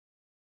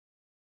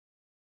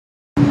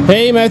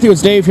Hey Matthew,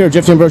 it's Dave here at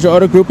Jeff D'Ambrosio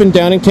Auto Group in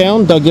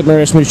Downingtown. Doug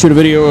Dittmer asked me to shoot a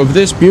video of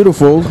this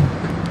beautiful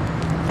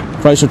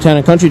Chrysler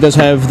Town & Country. It does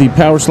have the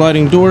power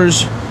sliding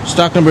doors.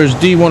 Stock number is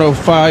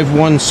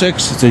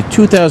D10516. It's a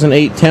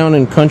 2008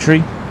 Town &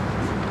 Country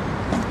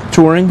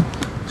Touring.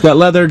 It's got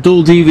leather,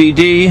 dual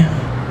DVD,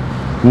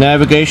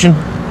 navigation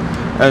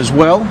as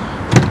well.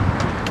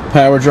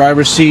 Power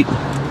driver's seat,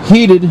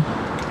 heated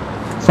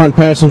front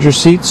passenger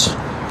seats.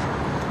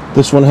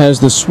 This one has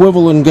the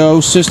swivel and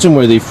go system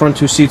where the front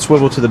two seats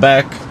swivel to the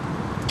back,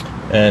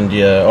 and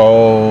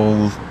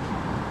all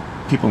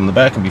people in the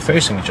back can be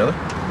facing each other.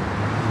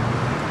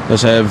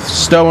 Does have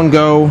stow and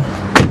go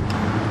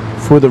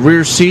for the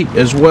rear seat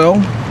as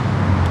well.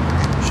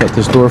 Shut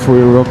this door for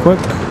you real quick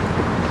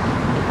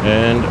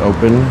and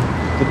open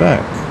the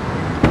back.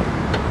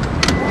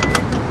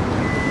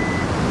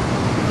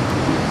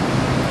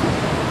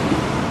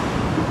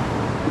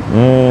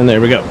 And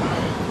there we go.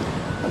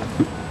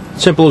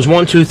 Simple as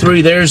 1, 2,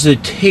 3. There's the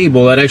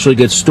table that actually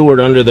gets stored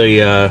under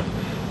the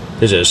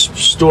there's a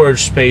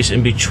storage space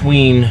in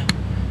between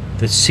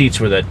the seats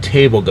where that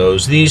table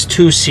goes. These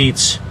two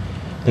seats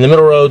in the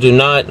middle row do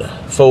not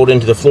fold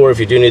into the floor. If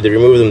you do need to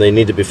remove them, they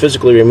need to be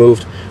physically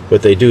removed,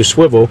 but they do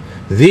swivel.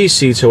 These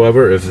seats,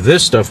 however, if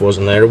this stuff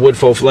wasn't there, would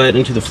fall flat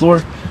into the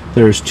floor.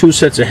 There's two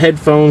sets of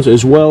headphones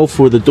as well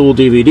for the dual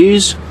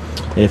DVDs.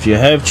 If you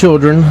have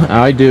children,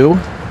 I do.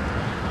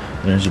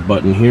 There's a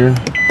button here.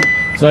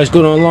 It's nice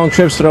going on long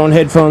trips, throwing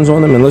headphones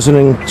on them and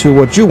listening to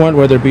what you want,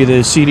 whether it be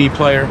the CD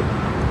player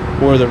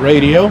or the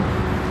radio.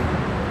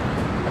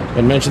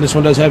 And mention this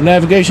one does have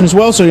navigation as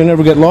well, so you'll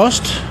never get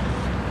lost.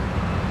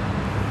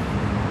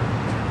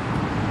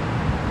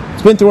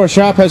 It's been through our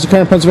shop, has the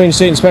current Pennsylvania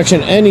State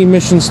inspection and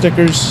emission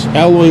stickers,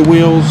 alloy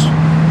wheels,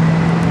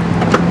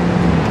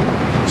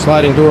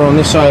 sliding door on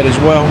this side as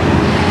well.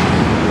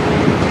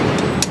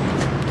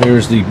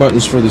 Here's the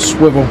buttons for the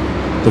swivel.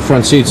 The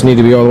front seats need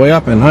to be all the way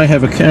up, and I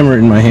have a camera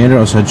in my hand, or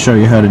else I'd show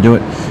you how to do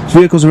it. These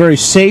vehicles are very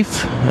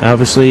safe.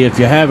 Obviously, if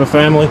you have a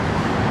family,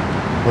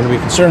 you want to be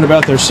concerned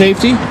about their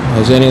safety. It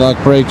has anti-lock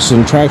brakes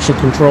and traction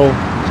control.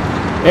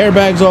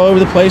 Airbags all over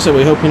the place that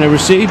we hope you never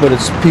see, but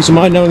it's peace of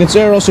mind knowing it's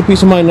there. Also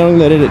peace of mind knowing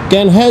that it,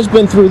 again, has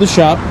been through the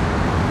shop.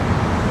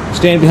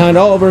 Stand behind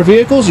all of our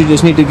vehicles. You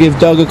just need to give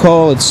Doug a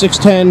call at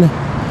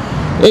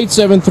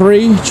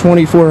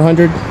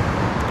 610-873-2400.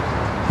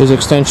 His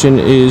extension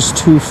is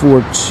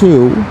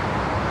 242.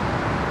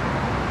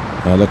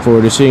 I look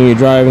forward to seeing you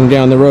driving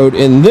down the road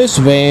in this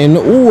van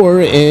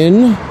or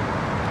in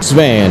this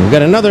van. We've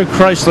got another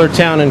Chrysler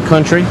Town &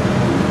 Country.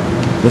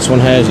 This one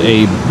has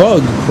a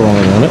bug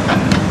crawling on it.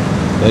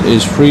 That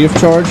is free of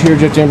charge here at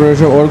Jeff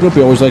D'Ambrosio Auto Group.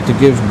 We always like to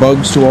give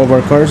bugs to all of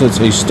our cars.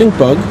 It's a stink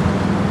bug.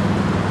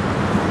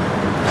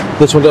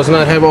 This one does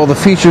not have all the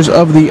features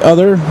of the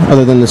other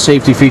than the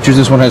safety features.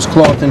 This one has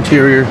cloth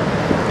interior.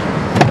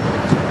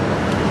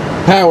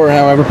 Power,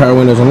 however, power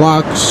windows and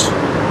locks.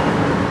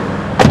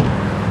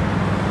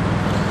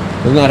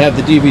 Does not have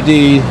the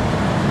DVD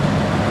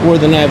or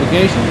the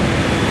navigation.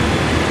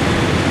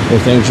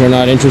 If things you're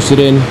not interested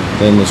in,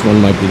 then this one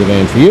might be the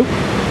van for you.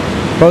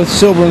 Both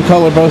silver in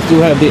color, both do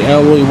have the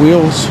alloy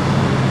wheels.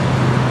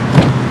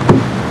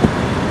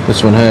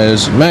 This one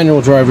has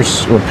manual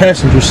driver's or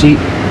passenger seat.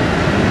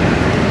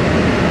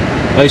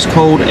 Ice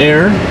cold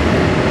air.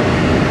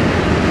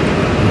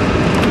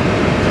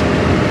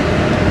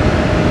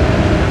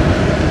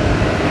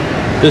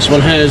 This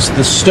one has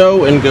the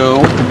stow and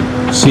go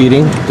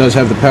seating. It does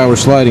have the power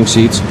sliding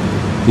seats.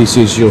 These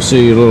seats you'll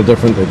see a little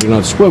different. They do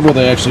not swivel.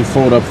 They actually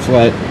fold up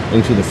flat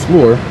into the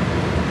floor.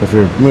 If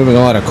you're moving a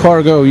lot of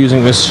cargo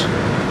using this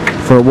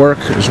for work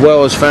as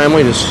well as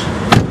family, this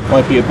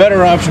might be a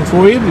better option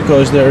for you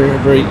because they're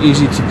very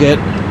easy to get.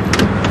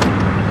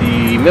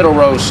 The middle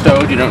row is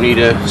stowed. You don't need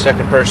a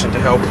second person to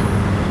help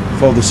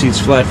fold the seats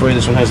flat for you.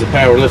 This one has the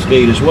power lift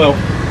gate as well.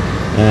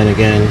 And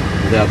again,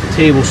 without the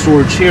table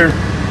storage here.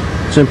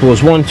 Simple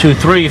as 1, 2,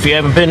 3. If you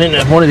haven't been in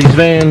one of these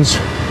vans,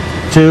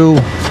 2,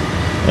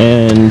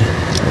 and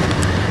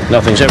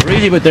nothing's ever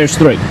easy, but there's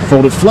 3.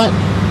 Fold it flat,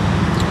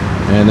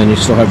 and then you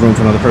still have room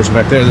for another person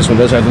back there. This one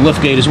does have the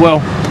lift gate as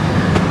well.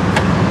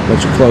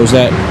 Let you close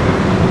that.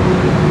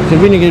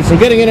 Convenient for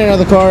getting in and out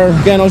of the car.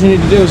 Again, all you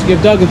need to do is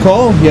give Doug a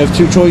call. You have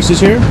 2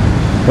 choices here.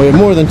 Well, you have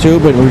more than 2,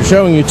 but we're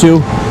showing you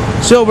 2.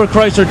 Silver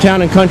Chrysler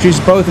Town & Countries.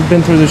 Both have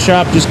been through the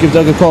shop. Just give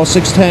Doug a call,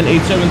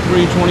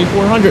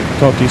 610-873-2400.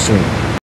 Talk to you soon.